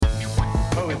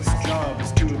poet's job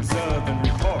is to observe and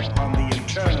report on the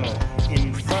internal,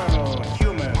 infernal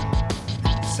human,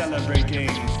 celebrating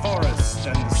forest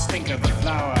and the stink of the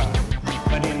flower,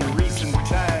 but in recent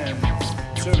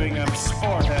times, serving up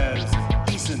sport as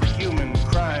decent human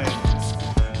crimes.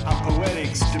 Our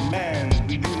poetics demand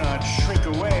we do not shrink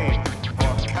away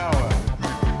or cower.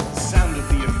 Sound of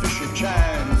the official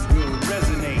chimes will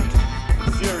resonate,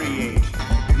 infuriate,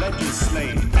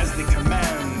 legislate as they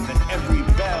command that every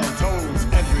bell tolls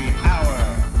every hour.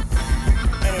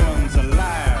 Anyone's a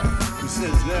liar who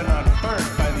says they're not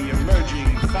burnt by the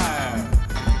emerging fire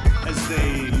as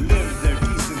they live their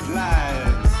decent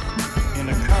lives in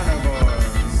a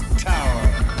carnivore's tower.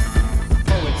 The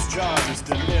poet's job is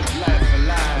to live life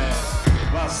alive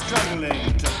while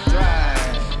struggling to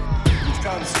thrive with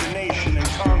consternation and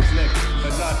conflict,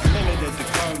 but not limited to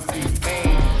concrete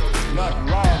pain. Not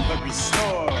rob but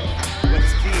restore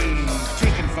what's being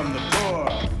taken from the poor,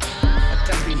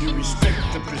 attempting to restrict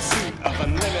the pursuit of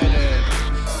unlimited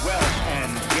wealth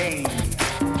and gain.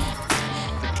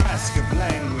 The task of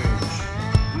language,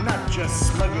 not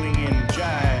just smuggling in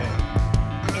jive,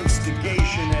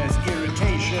 instigation as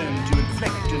irritation to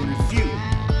inflict and refute,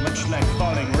 much like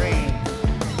falling rain.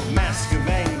 Mask of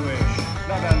anguish,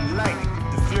 not unlike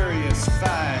the furious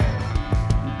five.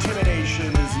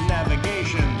 Intimidation is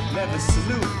navigation, never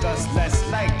salute, thus less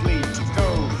likely to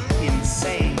go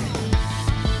insane.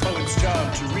 Poet's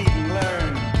job to read and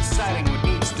learn, deciding what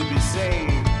needs to be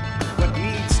saved, what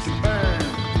needs to burn,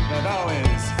 not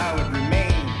always how it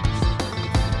remains.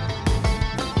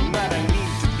 Not a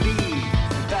need to bleed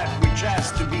for that which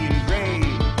has to be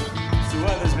engraved, so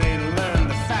others may learn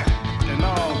the fact and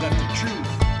all that the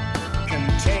truth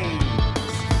contains.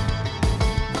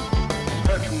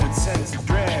 Pertinent sense of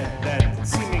dread that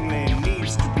seemingly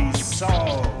needs to be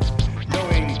solved,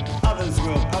 knowing others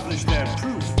will publish their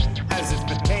proof as it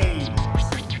pertains.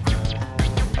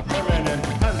 A permanent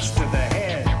punch to the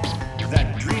head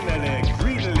that dreamily,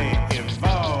 greedily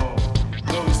evolved,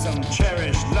 though some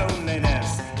cherished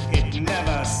loneliness it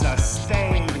never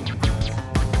sustains.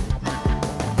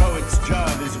 Poet's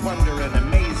job is wonder and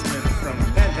amazement from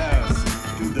penthouse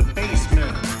to the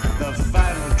basement, the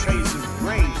final trace of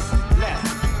grace left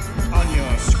on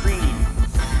your screen.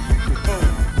 With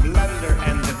both blunder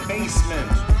and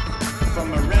debasement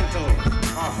from a rental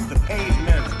off the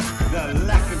pavement, the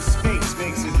lack of space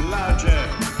makes it larger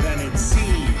than it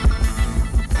seems.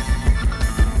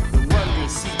 The wonder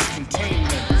seeks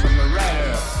containment from a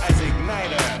writer as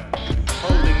igniter,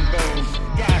 holding both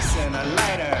gas and a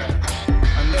lighter,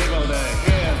 unable to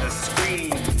hear the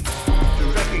scream, to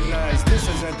recognize this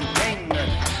as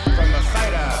entertainment from a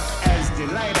fighter as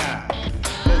delighter,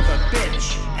 both a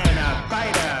bitch and a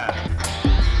biter,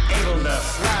 able to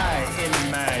fly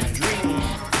in my dream.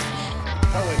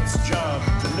 Poet's job,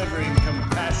 delivering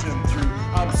compassion through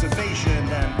observation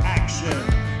and action,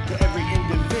 to every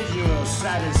individual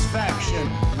satisfaction,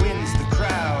 wins the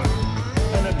crowd.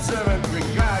 An observant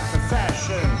regard for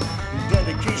fashion,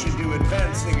 dedication to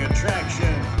advancing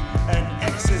attraction, an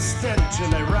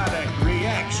existential erotic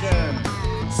reaction,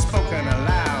 spoken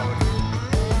aloud.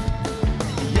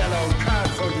 Yellow card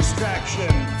for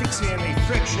distraction, fixing any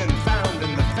friction found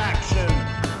in the faction,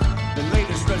 the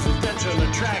latest residential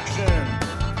attraction.